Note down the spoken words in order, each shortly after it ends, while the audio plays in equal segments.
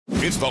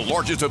It's the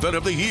largest event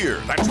of the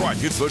year. That's right,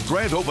 it's the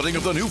grand opening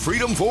of the new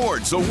Freedom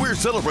Ford, so we're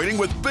celebrating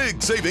with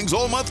big savings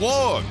all month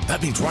long.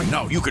 That means right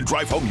now you can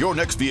drive home your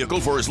next vehicle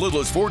for as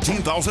little as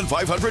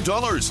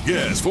 $14,500.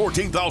 Yes,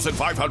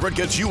 $14,500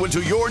 gets you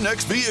into your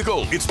next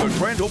vehicle. It's the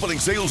grand opening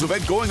sales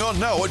event going on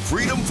now at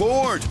Freedom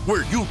Ford,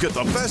 where you get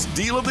the best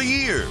deal of the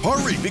year.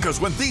 Hurry, because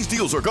when these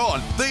deals are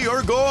gone, they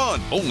are gone.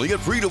 Only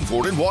at Freedom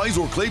Ford in Wise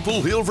or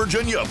Claypool Hill,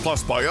 Virginia.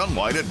 Plus, buy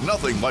online at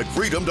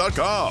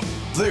nothinglikeFreedom.com.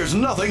 There's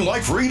nothing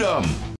like freedom.